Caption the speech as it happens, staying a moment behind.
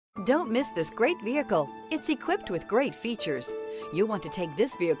Don't miss this great vehicle. It's equipped with great features. You'll want to take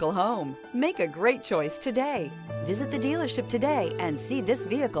this vehicle home. Make a great choice today. Visit the dealership today and see this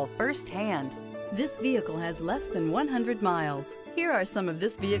vehicle firsthand. This vehicle has less than 100 miles. Here are some of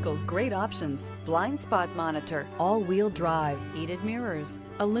this vehicle's great options: blind spot monitor, all-wheel drive, heated mirrors,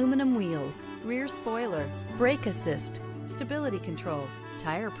 aluminum wheels, rear spoiler, brake assist, stability control,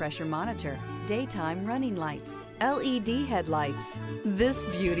 tire pressure monitor, daytime running lights, LED headlights. This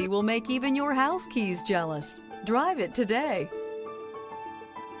beauty will make even your house keys jealous. Drive it today.